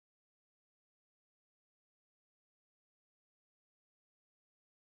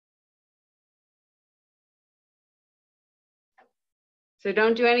So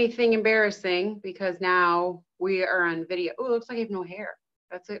don't do anything embarrassing because now we are on video. Oh, it looks like I have no hair.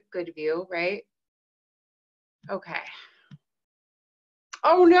 That's a good view, right? Okay.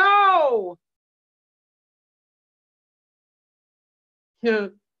 Oh no!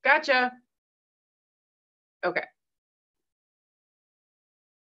 Gotcha. Okay.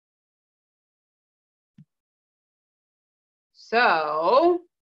 So,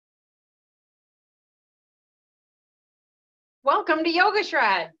 welcome to Yoga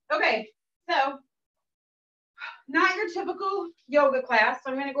Shred. Okay, so not your typical yoga class.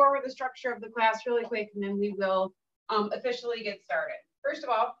 So I'm going to go over the structure of the class really quick, and then we will officially get started. First of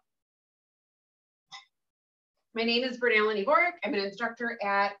all, my name is Bryn. I'm an instructor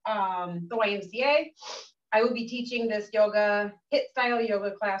at the YMCA. I will be teaching this yoga, HIIT style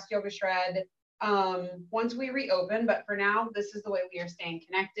yoga class, Yoga Shred, once we reopen. But for now, this is the way we are staying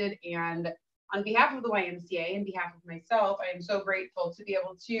connected. And on behalf of the YMCA and behalf of myself, I am so grateful to be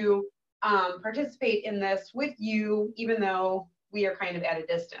able to participate in this with you, even though we are kind of at a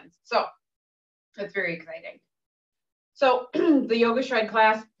distance. So that's very exciting. So the Yoga Shred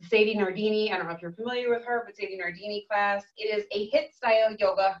class, Sadie Nardini, I don't know if you're familiar with her, but Sadie Nardini class, it is a HIIT style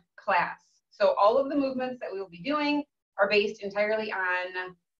yoga class. So all of the movements that we will be doing are based entirely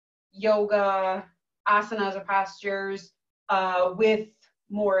on yoga, asanas or postures with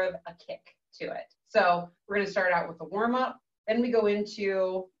more of a kick to it. So we're going to start out with a warm-up. Then we go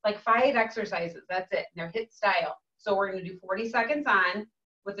into like 5 exercises. That's it. They're HIIT style. So we're going to do 40 seconds on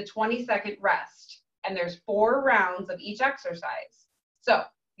with a 20-second rest. And there's 4 rounds of each exercise. So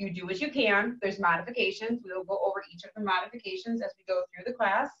you do what you can. There's modifications. We will go over each of the modifications as we go through the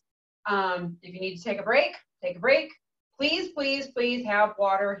class. If you need to take a break, take a break. Please, please, please have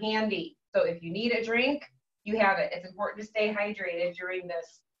water handy. So if you need a drink, you have it. It's important to stay hydrated during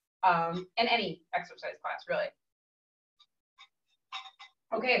this and any exercise class, really.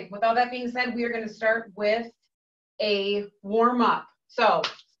 Okay, with all that being said, we are going to start with a warm-up. So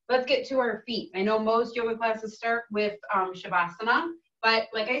let's get to our feet. I know most yoga classes start with Shavasana, but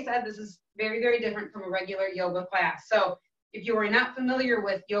like I said, this is very, very different from a regular yoga class. So if you are not familiar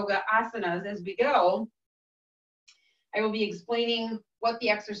with yoga asanas as we go, I will be explaining what the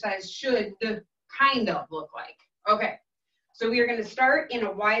exercise should kind of look like. Okay, so we are going to start in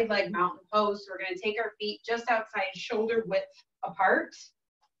a wide leg mountain pose. So we're going to take our feet just outside shoulder width apart.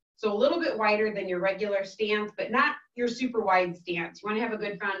 So a little bit wider than your regular stance, but not your super wide stance. You want to have a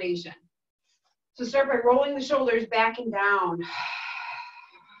good foundation. So start by rolling the shoulders back and down.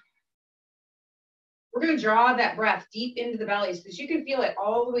 We're going to draw that breath deep into the belly so that you can feel it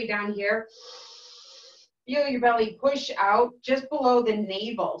all the way down here. Feel your belly push out just below the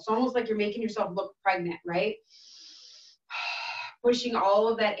navel. So almost like you're making yourself look pregnant, right? Pushing all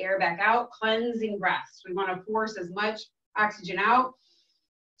of that air back out, cleansing breaths. We want to force as much oxygen out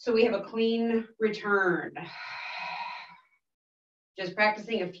so we have a clean return. Just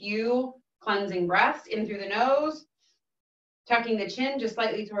practicing a few cleansing breaths in through the nose, tucking the chin just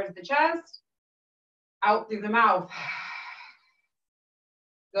slightly towards the chest, out through the mouth.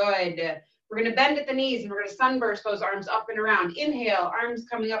 Good. We're going to bend at the knees and we're going to sunburst those arms up and around. Inhale, arms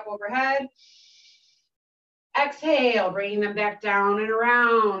coming up overhead. Exhale, bringing them back down and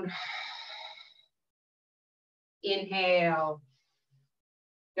around. Inhale.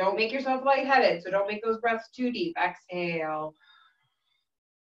 Don't make yourself lightheaded, so don't make those breaths too deep. Exhale.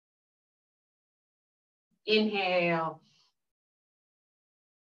 Inhale.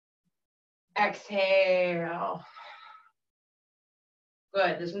 Exhale.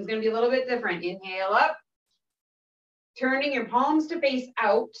 Good. This one's going to be a little bit different. Inhale up. Turning your palms to face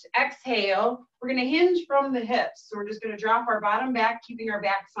out. Exhale. We're going to hinge from the hips. So we're just going to drop our bottom back, keeping our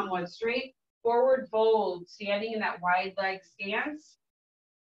back somewhat straight. Forward fold, standing in that wide leg stance.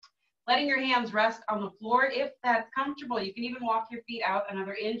 Letting your hands rest on the floor if that's comfortable. You can even walk your feet out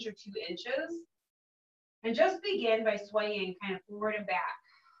another inch or 2 inches. And just begin by swaying kind of forward and back.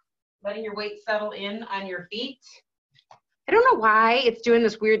 Letting your weight settle in on your feet. I don't know why it's doing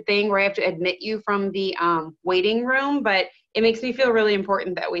this weird thing where I have to admit you from the waiting room, but it makes me feel really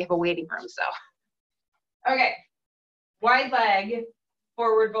important that we have a waiting room. So, okay, wide leg,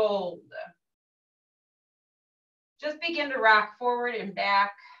 forward fold. Just begin to rock forward and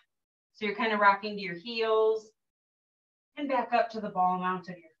back. So you're kind of rocking to your heels and back up to the ball mount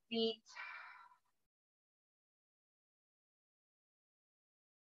of your feet.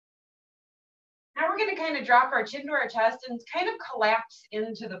 Now we're going to kind of drop our chin to our chest and kind of collapse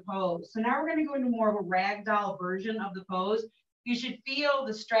into the pose. So now we're going to go into more of a ragdoll version of the pose. You should feel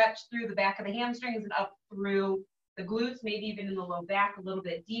the stretch through the back of the hamstrings and up through the glutes, maybe even in the low back a little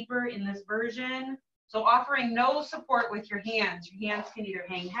bit deeper in this version. So offering no support with your hands. Your hands can either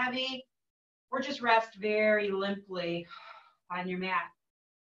hang heavy or just rest very limply on your mat.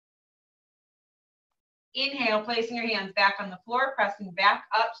 Inhale, placing your hands back on the floor, pressing back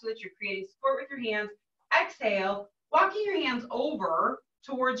up so that you're creating support with your hands. Exhale, walking your hands over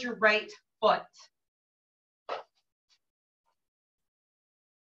towards your right foot.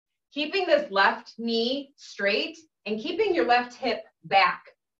 Keeping this left knee straight and keeping your left hip back.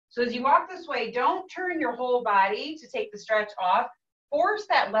 So as you walk this way, don't turn your whole body to take the stretch off. Force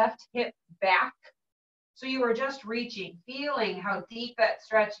that left hip back so you are just reaching, feeling how deep that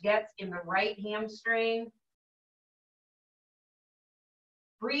stretch gets in the right hamstring.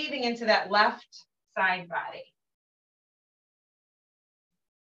 Breathing into that left side body.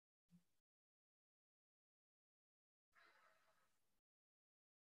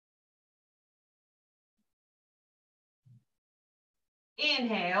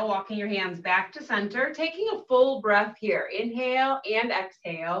 Inhale, walking your hands back to center, taking a full breath here. Inhale and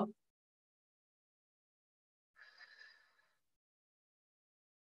exhale.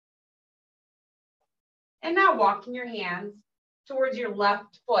 And now walking your hands towards your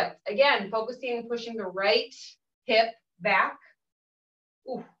left foot. Again, focusing and pushing the right hip back.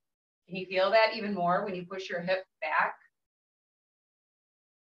 Ooh, can you feel that even more when you push your hip back?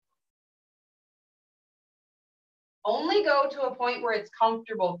 Only go to a point where it's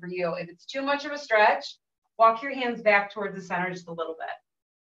comfortable for you. If it's too much of a stretch, walk your hands back towards the center just a little bit.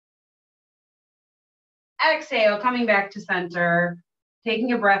 Exhale, coming back to center,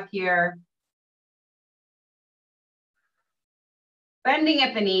 taking a breath here. Bending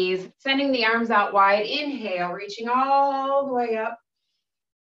at the knees, sending the arms out wide. Inhale, reaching all the way up.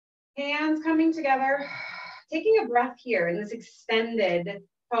 Hands coming together. Taking a breath here in this extended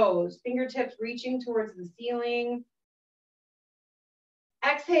pose. Fingertips reaching towards the ceiling.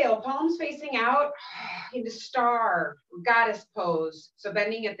 Exhale, palms facing out into star, goddess pose. So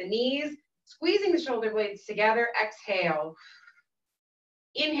bending at the knees, squeezing the shoulder blades together. Exhale.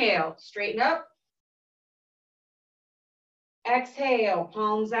 Inhale, straighten up. Exhale,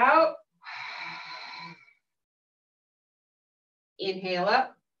 palms out. Inhale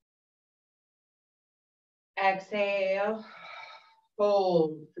up. Exhale.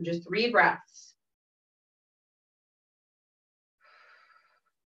 Hold for just 3 breaths.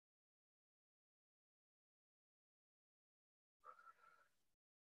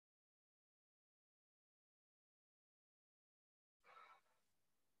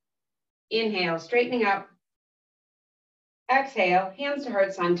 Inhale, straightening up. Exhale, hands to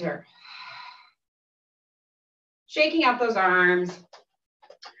heart center. Shaking out those arms.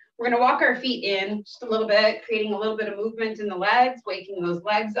 We're going to walk our feet in just a little bit, creating a little bit of movement in the legs, waking those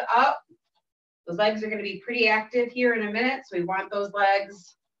legs up. Those legs are going to be pretty active here in a minute, so we want those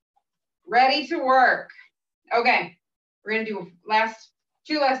legs ready to work. Okay, we're going to do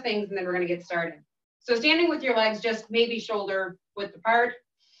two last things, and then we're going to get started. So standing with your legs just maybe shoulder width apart.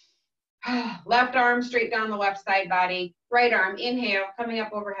 Left arm straight down the left side body. Right arm, inhale, coming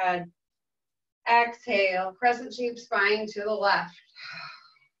up overhead. Exhale, crescent shaped spine to the left.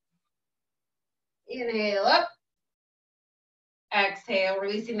 Inhale up. Exhale,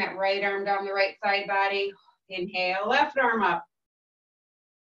 releasing that right arm down the right side body. Inhale, left arm up.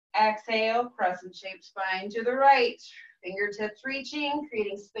 Exhale, crescent shaped spine to the right. Fingertips reaching,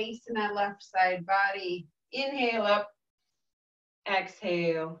 creating space in that left side body. Inhale up.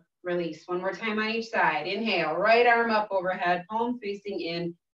 Exhale, release. One more time on each side. Inhale, right arm up overhead, palm facing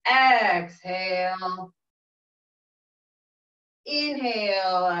in. Exhale.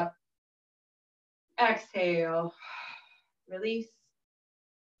 Inhale up. Exhale. Release.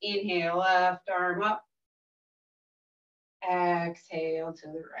 Inhale, left arm up. Exhale to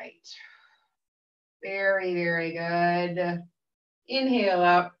the right. Very, very good. Inhale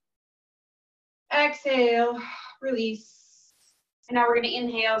up. Exhale, release. And now we're going to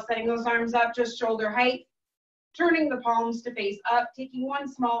inhale, setting those arms up, just shoulder height. Turning the palms to face up, taking one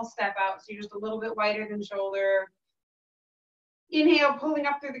small step out, so you're just a little bit wider than shoulder. Inhale, pulling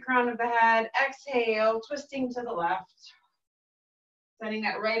up through the crown of the head. Exhale, twisting to the left. Sending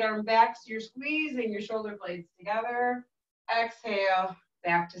that right arm back, so you're squeezing your shoulder blades together. Exhale,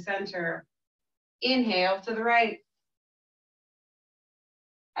 back to center. Inhale to the right.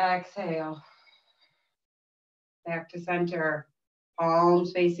 Exhale. Back to center.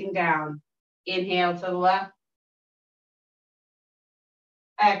 Palms facing down. Inhale to the left.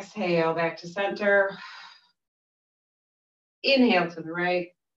 Exhale, back to center. Inhale to the right.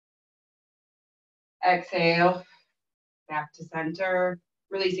 Exhale, back to center.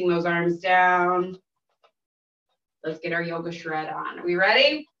 Releasing those arms down. Let's get our yoga shred on. Are we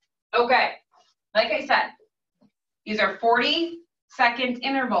ready? Okay. Like I said, these are 40-second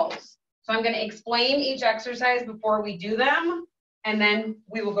intervals. So I'm going to explain each exercise before we do them, and then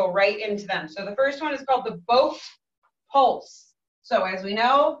we will go right into them. So the first one is called the boat pulse. So as we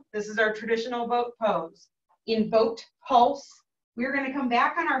know, this is our traditional boat pose. In boat pulse, we're going to come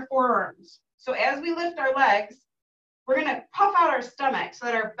back on our forearms. So as we lift our legs, we're going to puff out our stomach so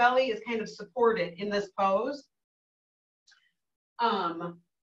that our belly is kind of supported in this pose.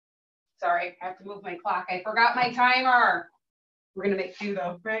 Sorry, I have to move my clock. I forgot my timer. We're going to make two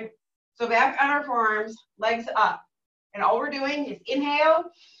though, right? So back on our forearms, legs up. And all we're doing is inhale,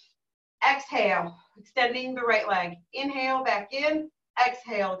 exhale, extending the right leg. Inhale, back in,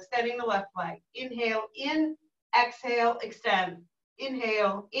 exhale, extending the left leg. Inhale, in, exhale, extend.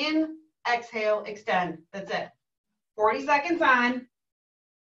 Inhale, in, exhale, extend. That's it. 40 seconds on,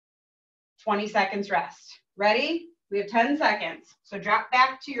 20 seconds rest. Ready? We have 10 seconds. So drop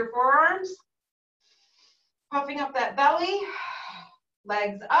back to your forearms, puffing up that belly,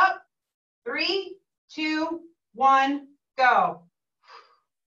 legs up. 3, 2, 1, go.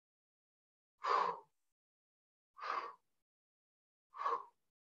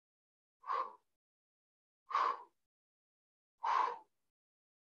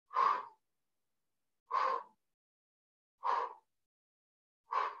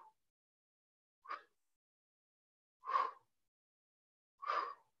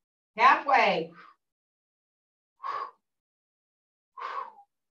 Halfway.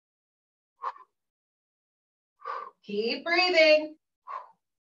 Keep breathing.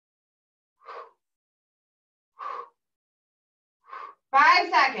 5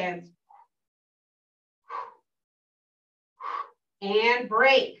 seconds. And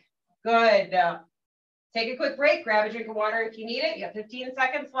break. Good. Take a quick break. Grab a drink of water if you need it. You have 15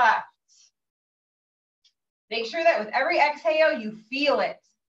 seconds left. Make sure that with every exhale, you feel it.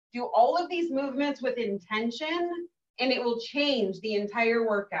 Do all of these movements with intention, and it will change the entire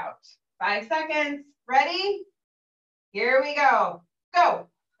workout. 5 seconds. Ready? Here we go. Go.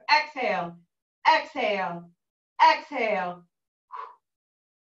 Exhale. Exhale. Exhale.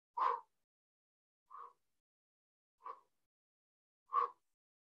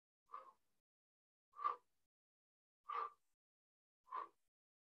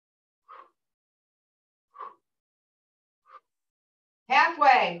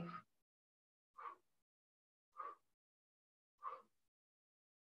 Halfway.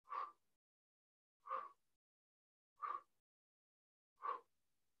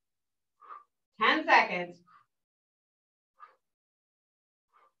 Ten seconds.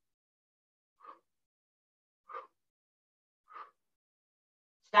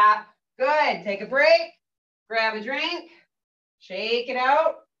 Stop. Good. Take a break. Grab a drink. Shake it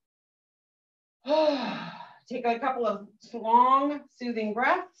out. Take a couple of long, soothing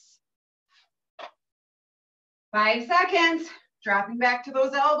breaths. 5 seconds. Dropping back to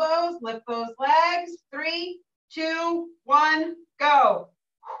those elbows. Lift those legs. 3, 2, 1, go.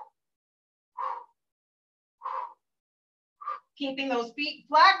 Keeping those feet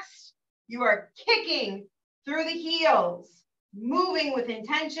flexed. You are kicking through the heels. Moving with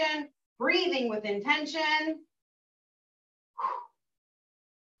intention. Breathing with intention.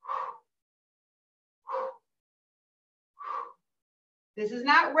 This is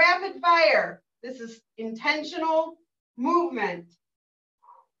not rapid fire. This is intentional movement.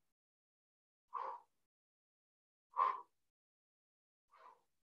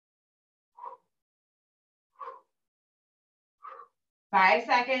 Five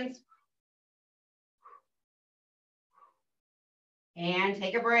seconds. And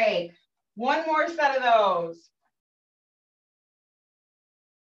take a break. One more set of those.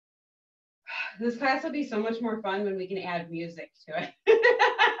 This class will be so much more fun when we can add music to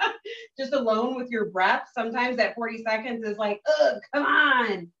it. Just alone with your breath. Sometimes that 40 seconds is like, ugh, come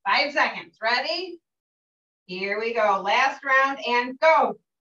on. 5 seconds. Ready? Here we go. Last round and go.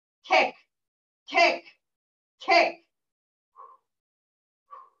 Kick, kick, kick.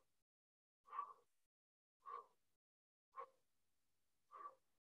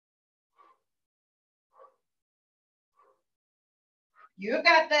 You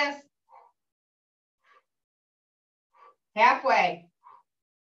got this. Halfway.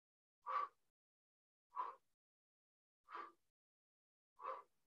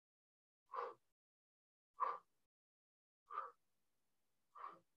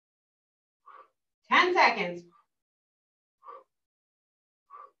 Ten seconds.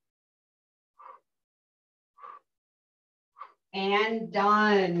 And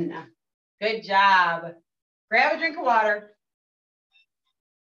done. Good job. Grab a drink of water.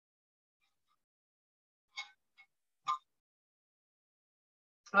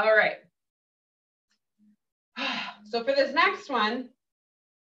 All right. So for this next one,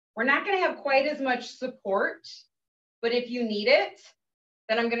 we're not going to have quite as much support, but if you need it,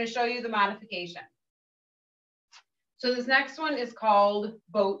 then I'm going to show you the modification. So this next one is called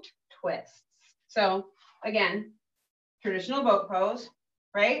boat twists. So again, traditional boat pose,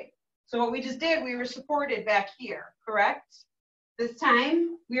 right? So what we just did, we were supported back here, correct? This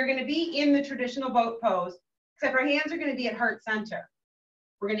time, we are going to be in the traditional boat pose, except our hands are going to be at heart center.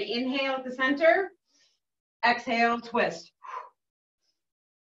 We're going to inhale at the center, exhale, twist.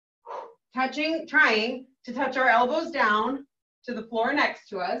 Trying to touch our elbows down to the floor next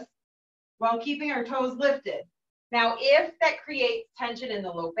to us while keeping our toes lifted. Now, if that creates tension in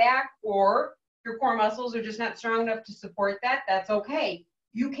the low back or your core muscles are just not strong enough to support that, that's okay.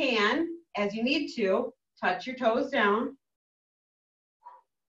 You can, as you need to, touch your toes down.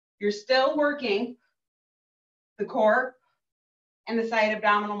 You're still working the core and the side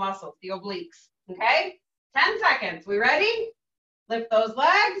abdominal muscles, the obliques, okay? 10 seconds, we ready? Lift those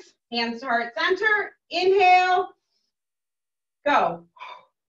legs, hands to heart center, inhale, go.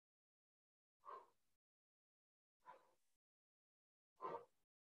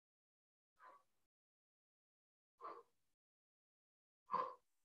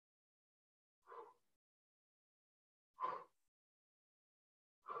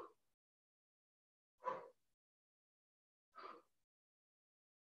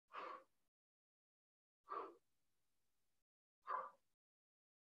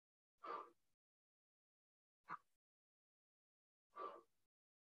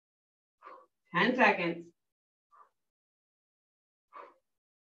 Ten seconds.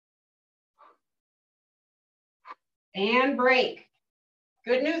 And break.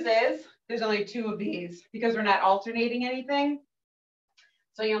 Good news is there's only 2 of these because we're not alternating anything.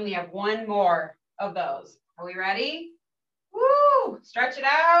 So you only have 1 more of those. Are we ready? Woo! Stretch it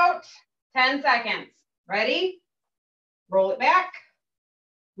out. 10 seconds. Ready? Roll it back.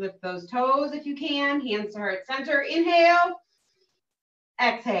 Lift those toes if you can. Hands to heart center. Inhale.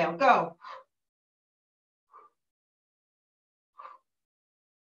 Exhale. Go.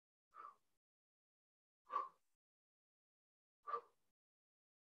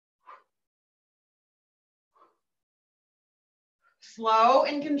 Slow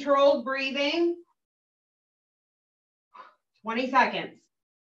and controlled breathing. 20 seconds.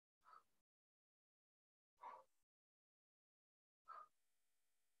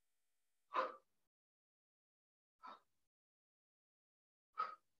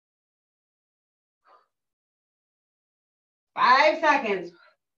 Five seconds.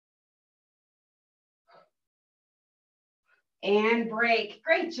 And break.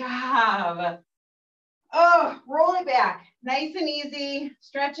 Great job. Oh, roll it back. Nice and easy.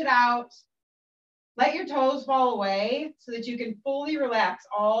 Stretch it out. Let your toes fall away so that you can fully relax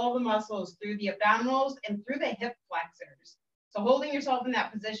all the muscles through the abdominals and through the hip flexors. So holding yourself in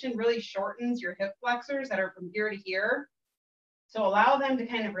that position really shortens your hip flexors that are from here to here. So allow them to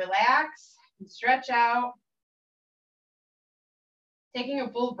kind of relax and stretch out. Taking a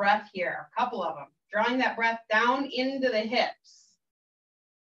full breath here, a couple of them. Drawing that breath down into the hips.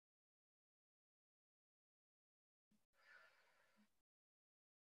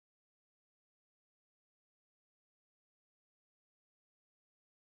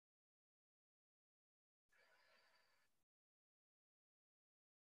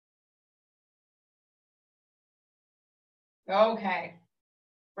 Okay,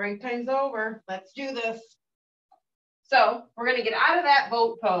 break time's over. Let's do this. So we're going to get out of that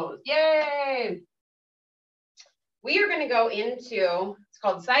boat pose. Yay! We are going to go into, it's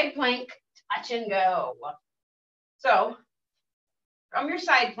called side plank, touch and go. So from your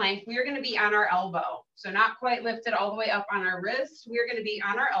side plank, we are going to be on our elbow. So not quite lifted all the way up on our wrist. We are going to be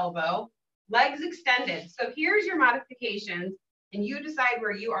on our elbow, legs extended. So here's your modifications, and you decide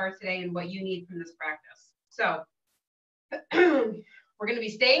where you are today and what you need from this practice. So we're going to be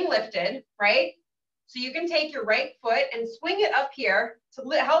staying lifted, right? So you can take your right foot and swing it up here to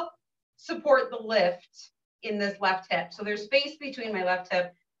help support the lift in this left hip. So there's space between my left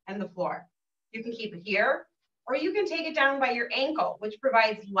hip and the floor. You can keep it here, or you can take it down by your ankle, which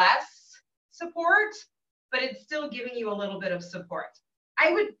provides less support, but it's still giving you a little bit of support.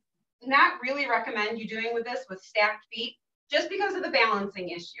 I would not really recommend you doing with this with stacked feet, just because of the balancing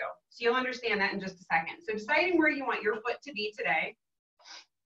issue. So you'll understand that in just a second. So deciding where you want your foot to be today.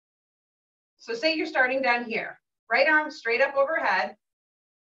 So say you're starting down here, right arm straight up overhead,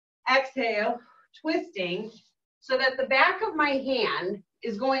 exhale, twisting, so that the back of my hand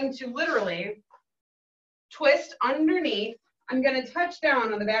is going to literally twist underneath. I'm going to touch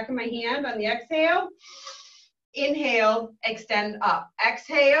down on the back of my hand on the exhale, inhale, extend up,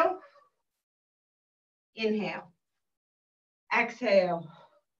 exhale, inhale. Exhale.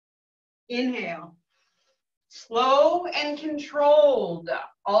 Inhale. Slow and controlled.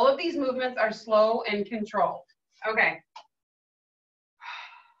 All of these movements are slow and controlled. Okay.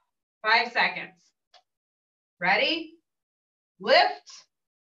 5 seconds. Ready? Lift.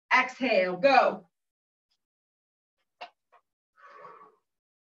 Exhale. Go.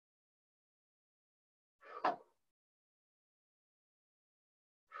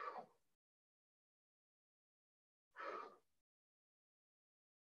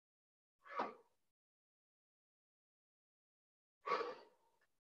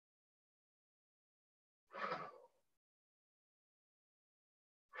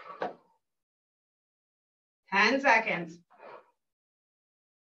 Ten seconds.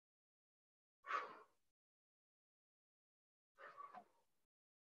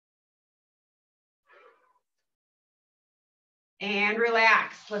 And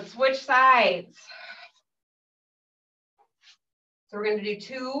relax. Let's switch sides. So we're going to do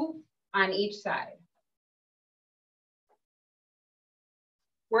 2 on each side.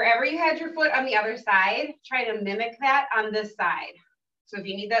 Wherever you had your foot on the other side, try to mimic that on this side. So if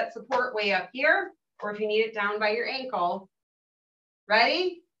you need that support way up here, or if you need it down by your ankle,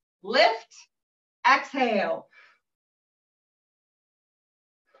 ready? Lift, exhale.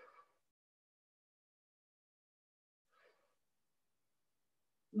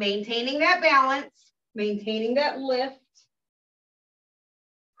 Maintaining that balance, maintaining that lift.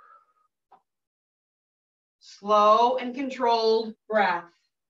 Slow and controlled breath.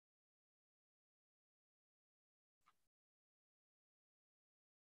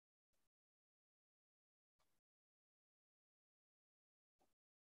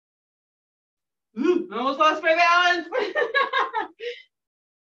 I almost lost my balance.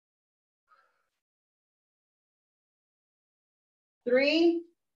 3,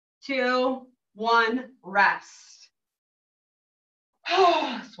 2, 1, rest.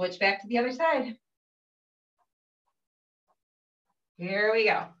 Switch back to the other side. Here we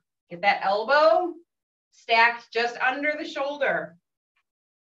go. Get that elbow stacked just under the shoulder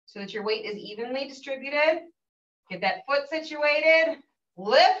so that your weight is evenly distributed. Get that foot situated.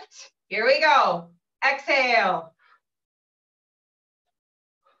 Lift. Here we go. Exhale.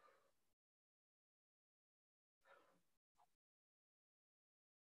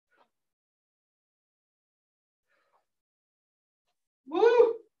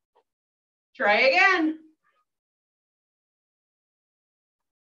 Woo. Try again.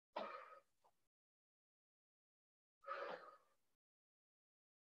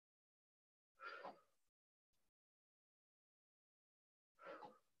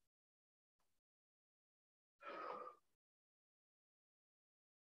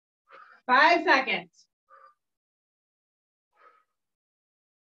 Five seconds.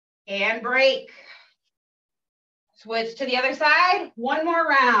 And break. Switch to the other side. One more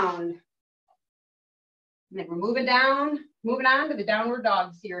round. And then we're moving on to the downward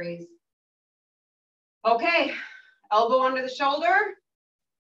dog series. Okay, elbow under the shoulder,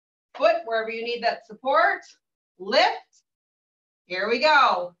 foot wherever you need that support, lift. Here we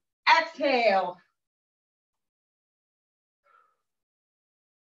go. Exhale.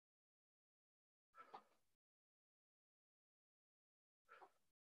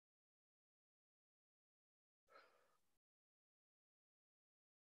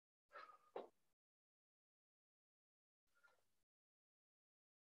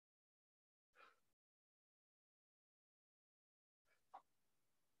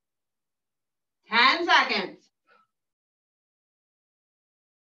 Ten seconds.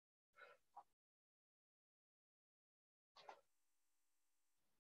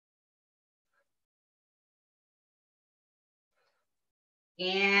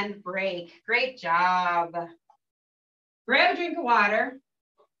 And break. Great job. Grab a drink of water.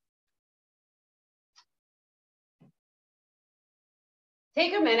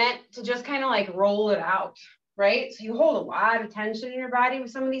 Take a minute to just kind of like roll it out, right? So you hold a lot of tension in your body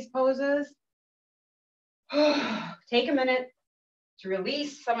with some of these poses. Take a minute to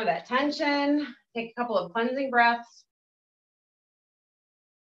release some of that tension. Take a couple of cleansing breaths.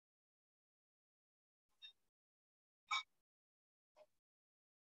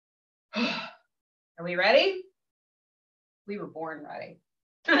 Are we ready? We were born ready.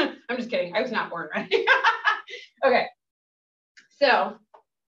 I'm just kidding. I was not born ready. Okay. So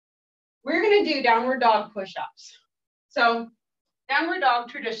we're going to do downward dog push-ups. So downward dog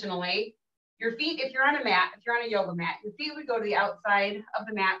traditionally, your feet, if you're on a mat, if you're on a yoga mat, your feet would go to the outside of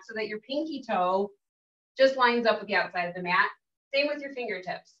the mat so that your pinky toe just lines up with the outside of the mat. Same with your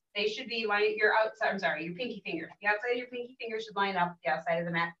fingertips. They should be like your pinky finger. The outside of your pinky finger should line up with the outside of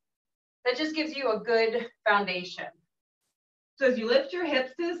the mat. That just gives you a good foundation. So as you lift your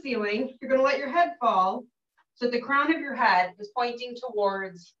hips to the ceiling, you're gonna let your head fall so the crown of your head is pointing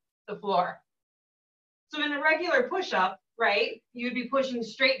towards the floor. So in a regular push-up, right, you'd be pushing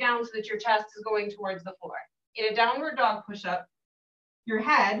straight down so that your chest is going towards the floor. In a downward dog push-up, your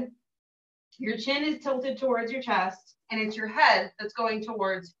head, your chin is tilted towards your chest, and it's your head that's going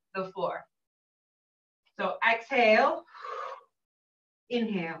towards the floor. So exhale,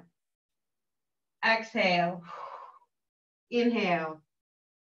 inhale, exhale, inhale,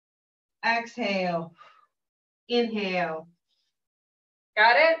 exhale, inhale.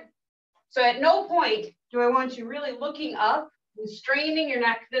 Got it? So at no point do I want you really looking up and straining your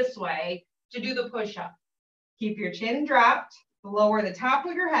neck this way to do the push-up. Keep your chin dropped, lower the top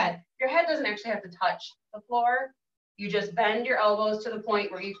of your head. Your head doesn't actually have to touch the floor. You just bend your elbows to the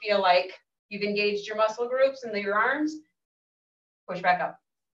point where you feel like you've engaged your muscle groups and your arms. Push back up.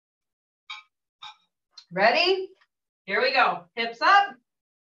 Ready? Here we go. Hips up.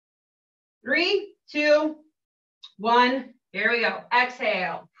 3, 2, 1. Here we go.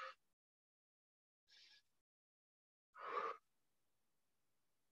 Exhale.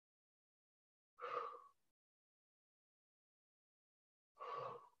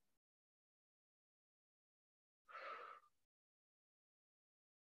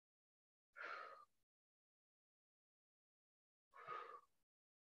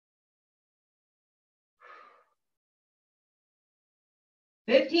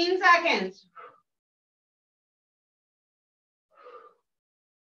 "15 seconds.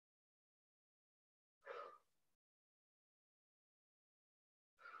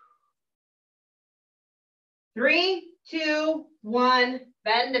 Three, two, one.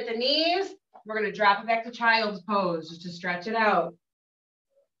 Bend at the knees. We're going to drop it back to child's pose just to stretch it out.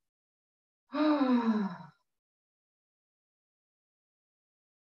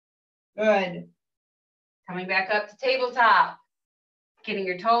 Good. Coming back up to tabletop. Getting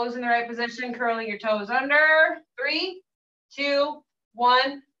your toes in the right position, curling your toes under. 3, 2,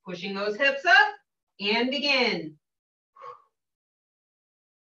 1. Pushing those hips up and begin.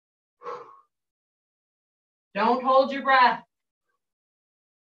 Don't hold your breath.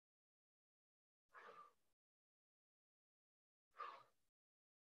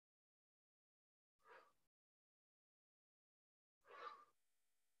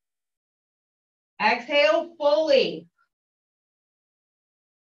 Exhale fully.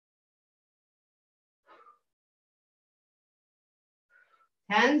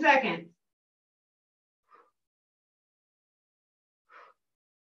 Ten seconds.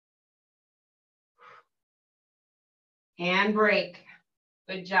 And break.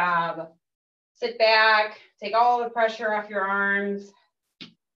 Good job. Sit back, take all the pressure off your arms. A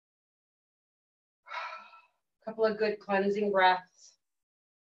couple of good cleansing breaths.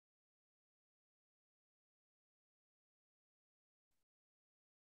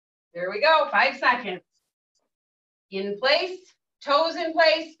 There we go, 5 seconds. In place, toes in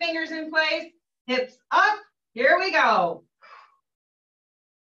place, fingers in place, hips up. Here we go.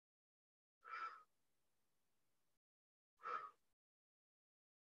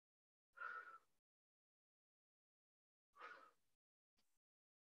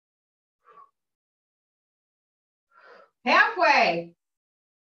 Halfway.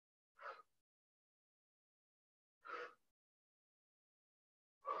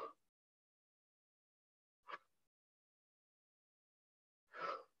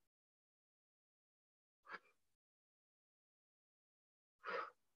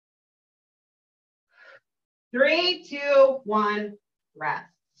 Three, two, one, rest.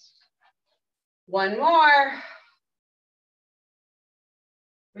 One more.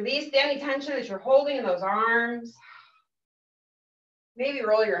 Release any tension that you're holding in those arms. Maybe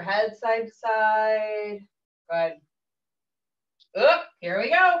roll your head side to side. Good. Up, here we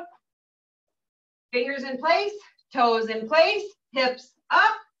go. Fingers in place, toes in place, hips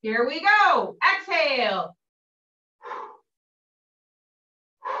up. Here we go. Exhale.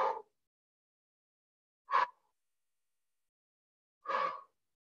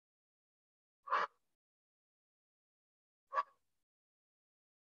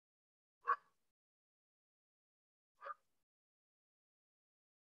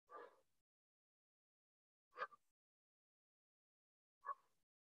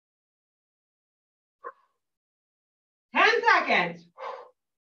 Seconds.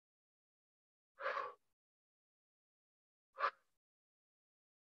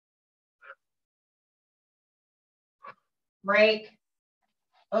 Break.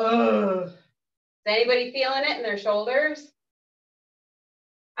 Ugh. Is anybody feeling it in their shoulders?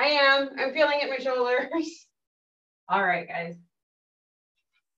 I am. I'm feeling it in my shoulders. All right, guys.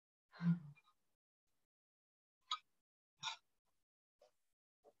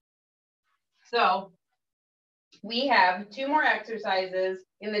 So we have 2 more exercises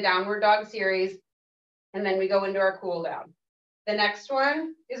in the downward dog series, and then we go into our cool down. The next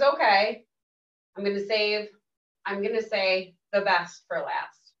one is okay. I'm going to say the best for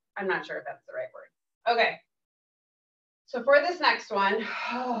last. I'm not sure if that's the right word. Okay. So for this next one,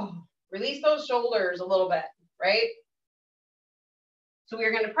 release those shoulders a little bit, right? So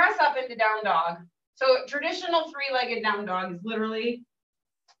we're going to press up into down dog. So traditional 3-legged down dog is literally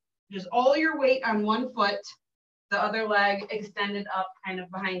just all your weight on one foot, the other leg extended up kind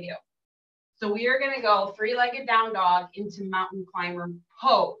of behind you. So we are going to go 3-legged down dog into mountain climber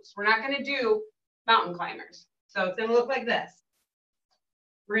pose. We're not going to do mountain climbers. So it's going to look like this.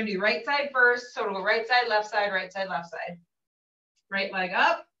 We're going to do right side first. So it'll go right side, left side, right side, left side. Right leg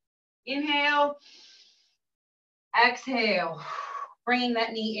up. Inhale. Exhale. Bringing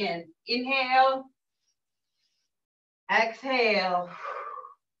that knee in. Inhale. Exhale.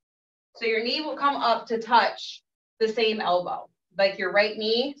 So your knee will come up to touch the same elbow. Like your right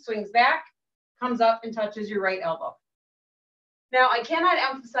knee swings back, comes up and touches your right elbow. Now, I cannot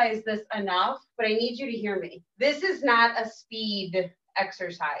emphasize this enough, but I need you to hear me. This is not a speed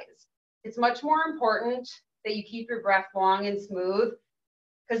exercise. It's much more important that you keep your breath long and smooth,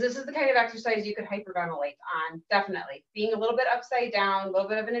 because this is the kind of exercise you could hyperventilate on, definitely. Being a little bit upside down, a little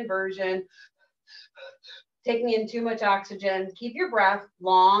bit of an inversion, taking in too much oxygen. Keep your breath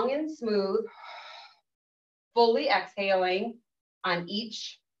long and smooth, fully exhaling on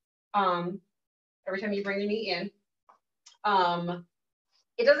each, every time you bring your knee in.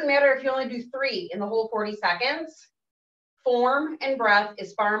 It doesn't matter if you only do 3 in the whole 40 seconds. Form and breath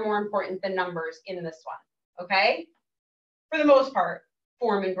is far more important than numbers in this one, okay? For the most part,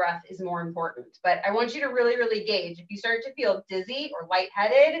 form and breath is more important. But I want you to really, really gauge. If you start to feel dizzy or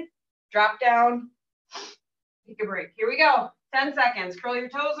lightheaded, drop down, take a break. Here we go. 10 seconds. Curl your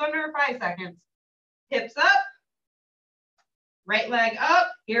toes under, 5 seconds. Hips up. Right leg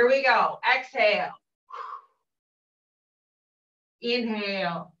up. Here we go. Exhale.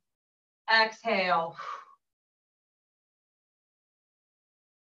 Inhale. Exhale.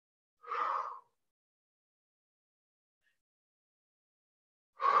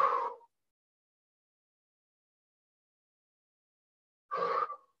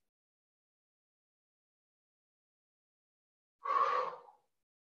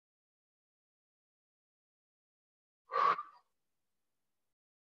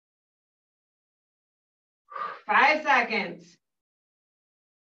 Five seconds.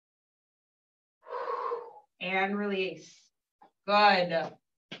 And release. Good.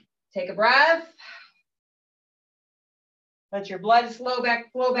 Take a breath. Let your blood flow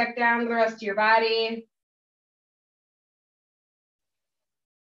back down to the rest of your body.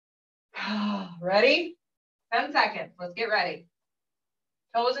 Ready? 10 seconds. Let's get ready.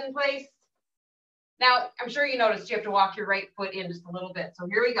 Toes in place. Now, I'm sure you noticed you have to walk your right foot in just a little bit. So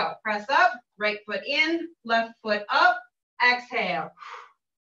here we go. Press up, right foot in, left foot up. Exhale.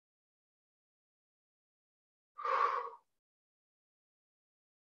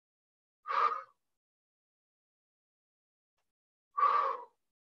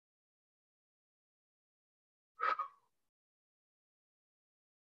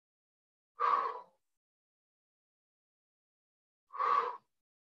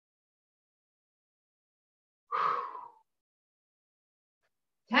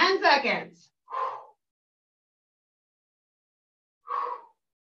 Ten seconds.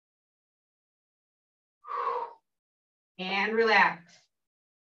 And relax.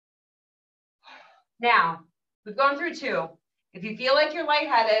 Now, we've gone through 2. If you feel like you're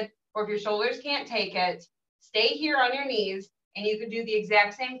lightheaded or if your shoulders can't take it, stay here on your knees and you can do the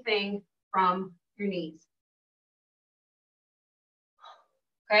exact same thing from your knees.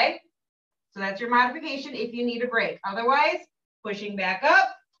 Okay? So that's your modification if you need a break. Otherwise, pushing back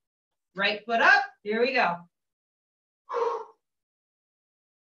up, right foot up, here we go.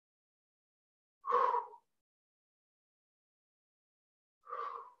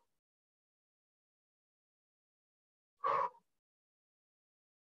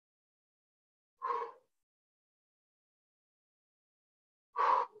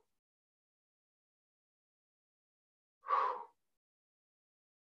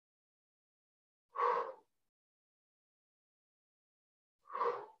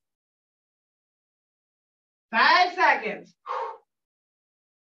 5 seconds.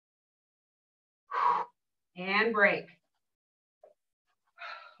 And break.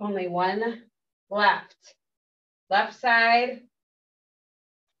 Only one left. Left side.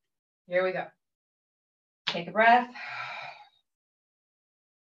 Here we go. Take a breath.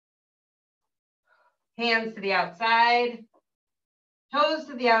 Hands to the outside. Toes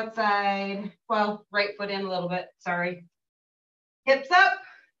to the outside. Well, right foot in a little bit, sorry. Hips up.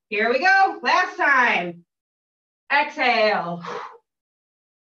 Here we go. Last time. Exhale.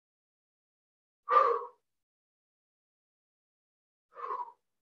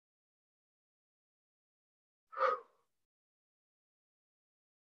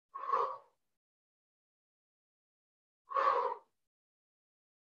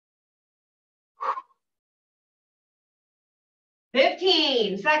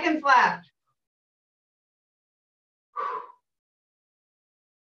 Fifteen seconds left.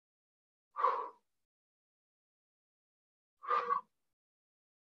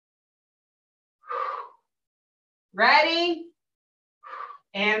 Ready?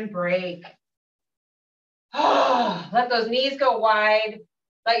 And break. Let those knees go wide.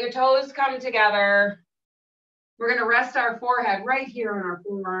 Let your toes come together. We're going to rest our forehead right here on our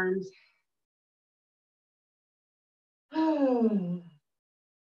forearms.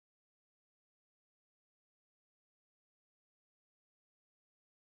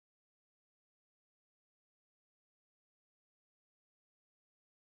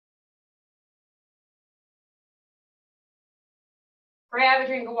 Grab a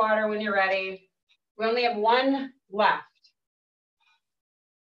drink of water when you're ready. We only have one left.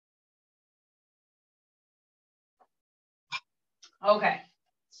 Okay,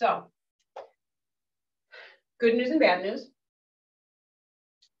 so good news and bad news.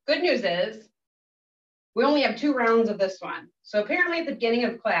 Good news is we only have 2 rounds of this one. So apparently at the beginning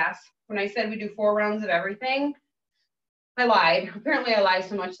of class, when I said we do 4 rounds of everything, I lied. Apparently I lie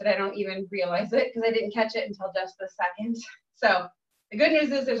so much that I don't even realize it because I didn't catch it until just this second. So the good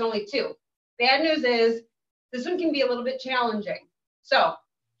news is there's only 2. Bad news is this one can be a little bit challenging. So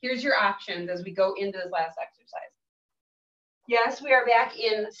here's your options as we go into this last exercise. Yes, we are back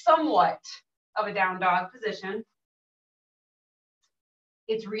in somewhat of a down dog position.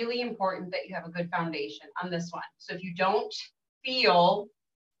 It's really important that you have a good foundation on this one. So if you don't feel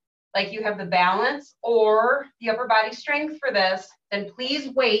like you have the balance or the upper body strength for this, then please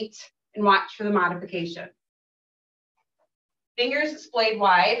wait and watch for the modification. Fingers displayed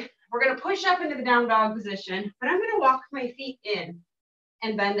wide. We're going to push up into the down dog position, but I'm going to walk my feet in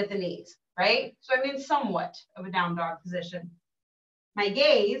and bend at the knees, right? So I'm in somewhat of a down dog position. My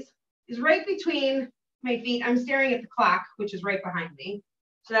gaze is right between my feet. I'm staring at the clock, which is right behind me.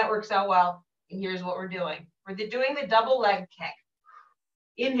 So that works out well. And here's what we're doing. We're doing the double leg kick.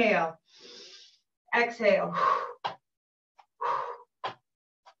 Inhale, exhale.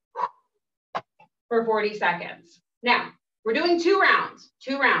 For 40 seconds. Now, we're doing 2 rounds,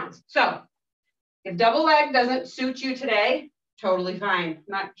 2 rounds. So if double leg doesn't suit you today, totally fine. I'm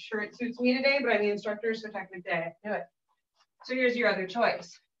not sure it suits me today, but I'm the instructor, so technically I do it. So here's your other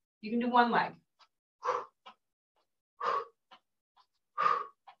choice. You can do 1 leg.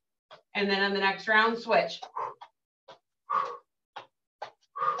 And then on the next round, switch.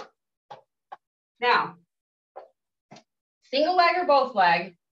 Now, single leg or both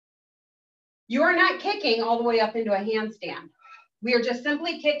leg, you are not kicking all the way up into a handstand. We are just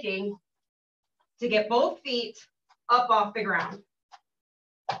simply kicking to get both feet up off the ground.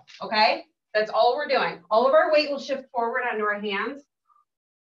 Okay? That's all we're doing. All of our weight will shift forward onto our hands.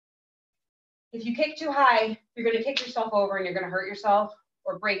 If you kick too high, you're going to kick yourself over and you're going to hurt yourself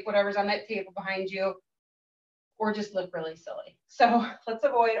or break whatever's on that table behind you or just look really silly. So let's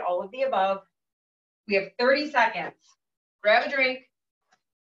avoid all of the above. We have 30 seconds. Grab a drink.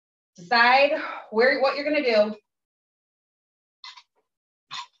 Decide what you're going to do.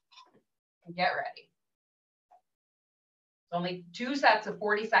 And get ready. It's only 2 sets of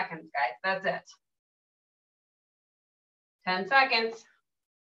 40 seconds, guys. That's it. 10 seconds.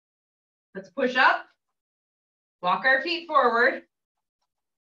 Let's push up. Walk our feet forward.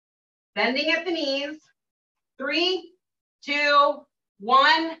 Bending at the knees. 3, 2,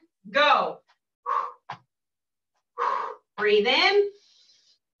 1, go. Breathe in.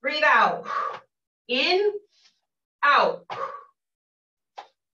 Breathe out. In, out.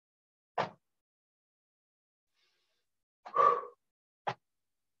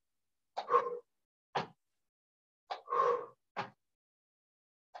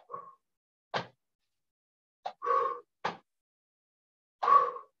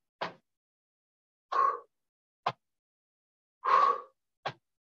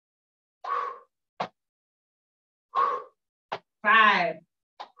 Five.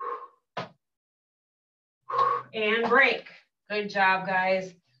 And break. Good job,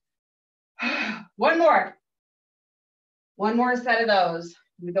 guys. One more. One more set of those.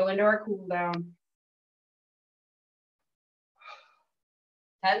 We go into our cool down.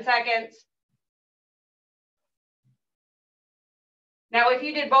 10 seconds. Now, if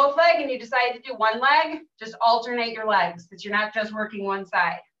you did both legs and you decide to do one leg, just alternate your legs, because you're not just working one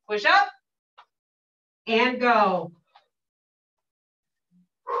side. Push up and go.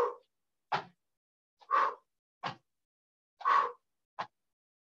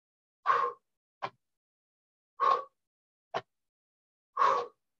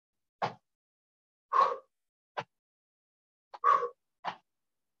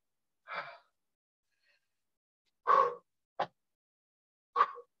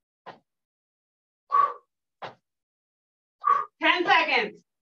 Seconds.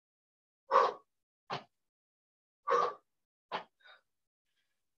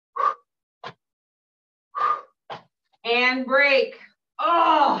 And break.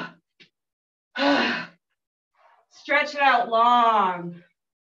 Oh. Stretch it out long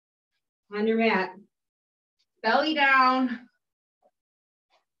on your mat. Belly down.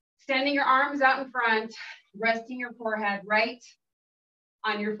 Extending your arms out in front. Resting your forehead right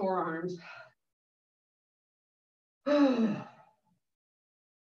on your forearms.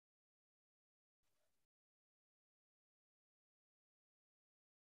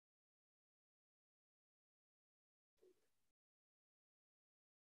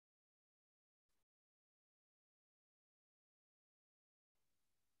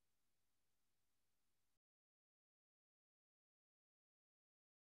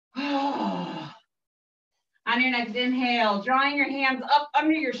 On your next inhale, drawing your hands up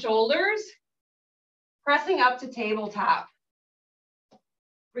under your shoulders, pressing up to tabletop.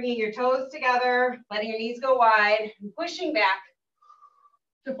 Bringing your toes together, letting your knees go wide, and pushing back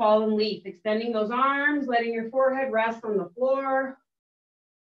to fallen leaf. Extending those arms, letting your forehead rest on the floor.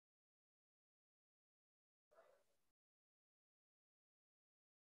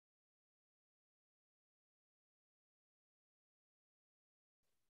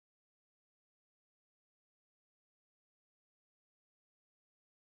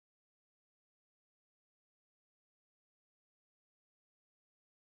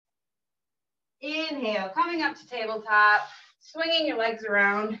 Inhale, coming up to tabletop, swinging your legs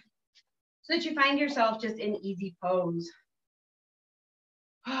around so that you find yourself just in easy pose.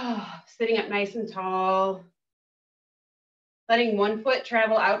 Sitting up nice and tall, letting one foot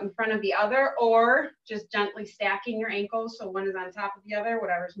travel out in front of the other, or just gently stacking your ankles so one is on top of the other,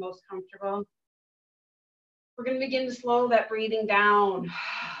 whatever's most comfortable. We're going to begin to slow that breathing down.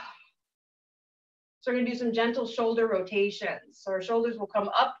 So we're going to do some gentle shoulder rotations. So our shoulders will come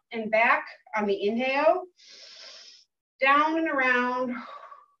up and back on the inhale, down and around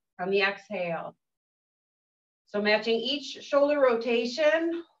on the exhale. So matching each shoulder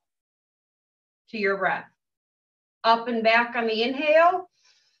rotation to your breath. Up and back on the inhale,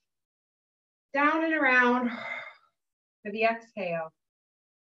 down and around for the exhale.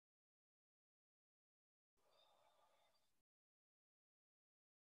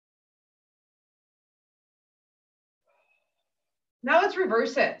 Now let's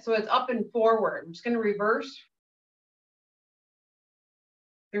reverse it. So it's up and forward. I'm just going to reverse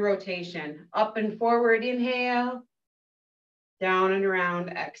the rotation. Up and forward, inhale. Down and around,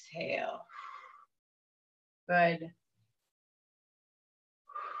 exhale. Good.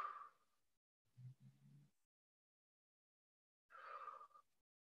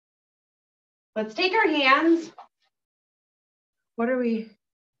 Let's take our hands. What are we?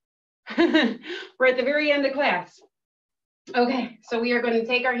 We're at the very end of class. Okay, so we are going to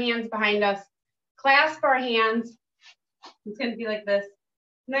take our hands behind us, clasp our hands. It's going to be like this,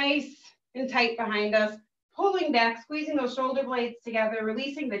 nice and tight behind us, pulling back, squeezing those shoulder blades together,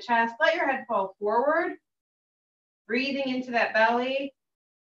 releasing the chest. Let your head fall forward, breathing into that belly.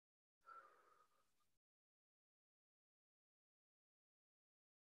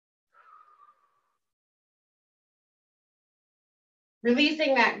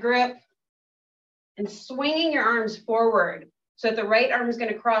 Releasing that grip and swinging your arms forward. So that the right arm is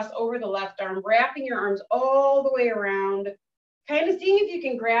going to cross over the left arm, wrapping your arms all the way around, kind of seeing if you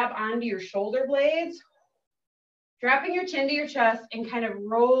can grab onto your shoulder blades, dropping your chin to your chest and kind of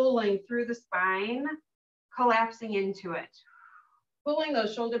rolling through the spine, collapsing into it, pulling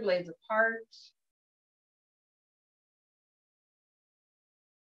those shoulder blades apart.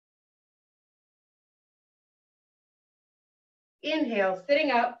 Inhale,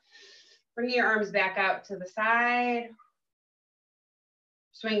 sitting up, bringing your arms back out to the side.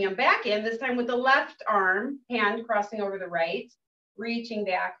 Swinging them back in, this time with the left arm, hand crossing over the right, reaching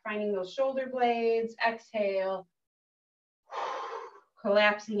back, finding those shoulder blades, exhale,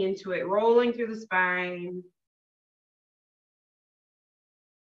 collapsing into it, rolling through the spine.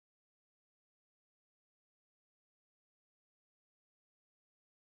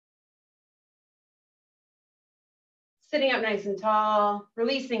 Sitting up nice and tall,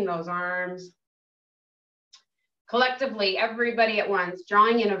 releasing those arms. Collectively, everybody at once,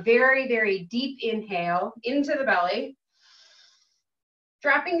 drawing in a very, very deep inhale into the belly.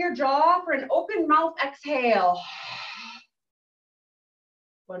 Dropping your jaw for an open mouth exhale.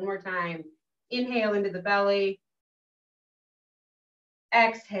 One more time. Inhale into the belly.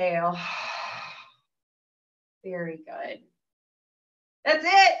 Exhale. Very good. That's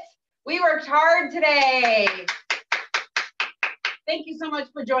it. We worked hard today. Thank you so much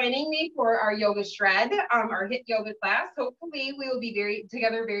for joining me for our yoga shred, our HIIT yoga class. Hopefully we will be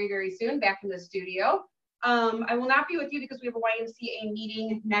together very, very soon back in the studio. I will not be with you because we have a YMCA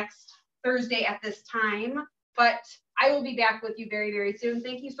meeting next Thursday at this time, but I will be back with you very, very soon.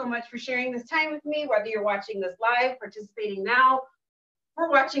 Thank you so much for sharing this time with me, whether you're watching this live, participating now, or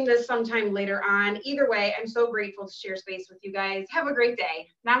watching this sometime later on. Either way, I'm so grateful to share space with you guys. Have a great day.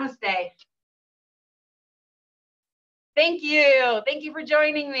 Namaste. Thank you. Thank you for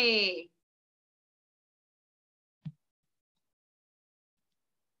joining me.